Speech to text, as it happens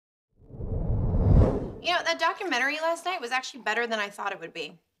You know, that documentary last night was actually better than I thought it would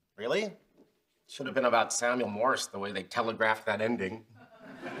be. Really? Should have been about Samuel Morse, the way they telegraphed that ending.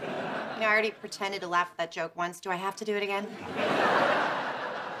 You know, I already pretended to laugh at that joke once. Do I have to do it again?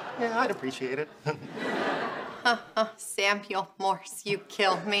 Yeah, I'd appreciate it. Samuel Morse, you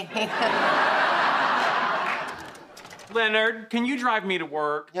killed me. Leonard, can you drive me to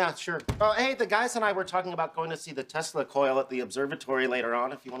work? Yeah, sure. Oh, hey, the guys and I were talking about going to see the Tesla coil at the observatory later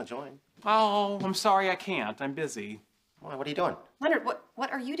on, if you want to join. Oh, I'm sorry I can't. I'm busy. Why, what are you doing? Leonard,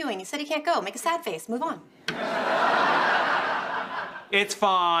 what are you doing? You said you can't go. Make a sad face. Move on. It's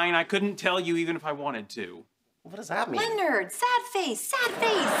fine. I couldn't tell you even if I wanted to. What does that mean? Leonard, sad face, sad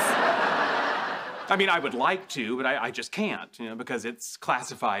face. I mean, I would like to, but I just can't, you know, because it's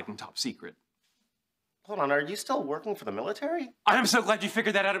classified and top secret. Hold on, are you still working for the military? I'm so glad you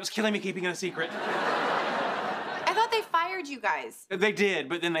figured that out. It was killing me keeping it a secret. I thought they fired you guys. They did,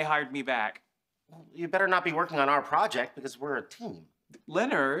 but then they hired me back. Well, you better not be working on our project because we're a team.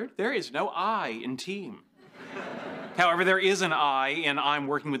 Leonard, there is no I in team. However, there is an I in I'm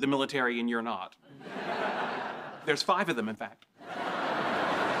working with the military and you're not. There's 5 of them, in fact.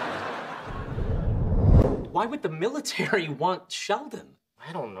 Why would the military want Sheldon?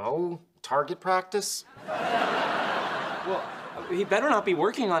 I don't know. Target practice? Well, he better not be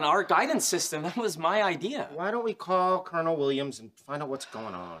working on our guidance system. That was my idea. Why don't we call Colonel Williams and find out what's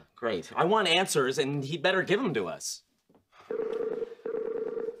going on? Great. I want answers, and he'd better give them to us.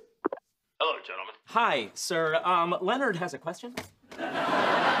 Hello, gentlemen. Hi, sir. Leonard has a question.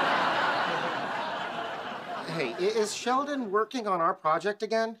 Hey, is Sheldon working on our project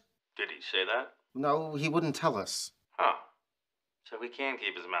again? Did he say that? No, he wouldn't tell us. Huh. So we can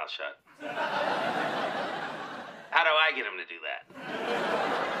keep his mouth shut. How do I get him to do that?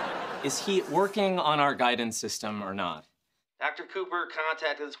 Is he working on our guidance system or not? Dr. Cooper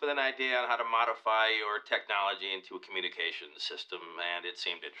contacted us with an idea on how to modify your technology into a communication system, and it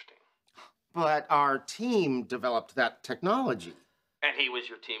seemed interesting. But our team developed that technology. And he was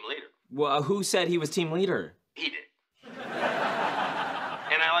your team leader. Well, who said he was team leader? He did.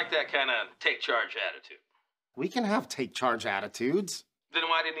 And I like that kind of take-charge attitude. We can have take-charge attitudes. Then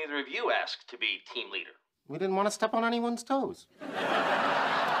why did neither of you ask to be team leader? We didn't want to step on anyone's toes.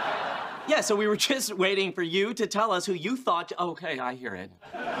 Yeah, so we were just waiting for you to tell us who you thought... Okay, I hear it.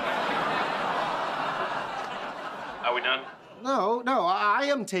 Are we done? No, I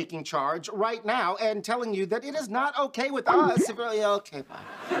am taking charge right now and telling you that it is not okay with us if... Okay, bye.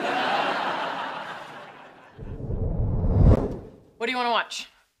 What do you want to watch?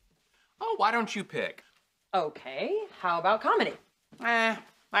 Oh, why don't you pick? Okay, how about comedy? I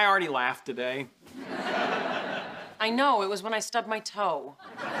already laughed today. I know, it was when I stubbed my toe.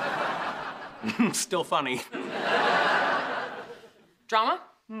 Still funny. Drama?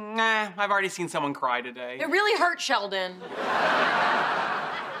 Nah, I've already seen someone cry today. It really hurt, Sheldon.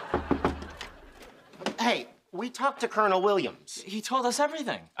 Hey, we talked to Colonel Williams. He told us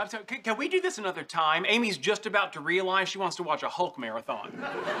everything. So, can we do this another time? Amy's just about to realize she wants to watch a Hulk marathon.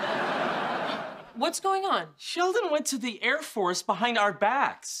 What's going on? Sheldon went to the Air Force behind our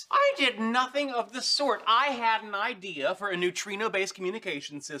backs. I did nothing of the sort. I had an idea for a neutrino-based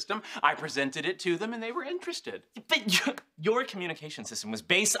communication system. I presented it to them and they were interested. But your communication system was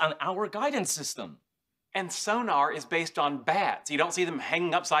based on our guidance system. And sonar is based on bats. You don't see them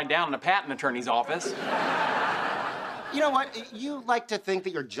hanging upside down in a patent attorney's office. You know what? You like to think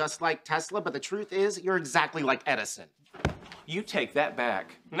that you're just like Tesla, but the truth is you're exactly like Edison. You take that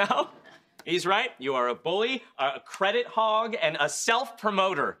back. No, he's right. You are a bully, a credit hog, and a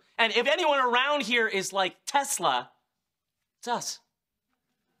self-promoter. And if anyone around here is like Tesla, it's us.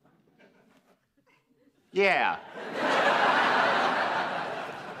 Yeah.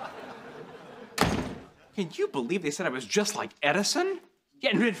 Can you believe they said I was just like Edison?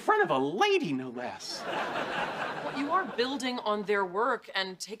 Yeah, and in front of a lady, no less. Well, you are building on their work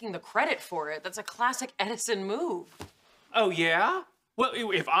and taking the credit for it. That's a classic Edison move. Oh, yeah? Well,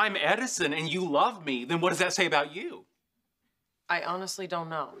 if I'm Edison and you love me, then what does that say about you? I honestly don't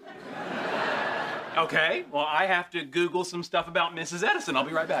know. Okay, well, I have to Google some stuff about Mrs. Edison. I'll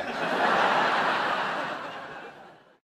be right back.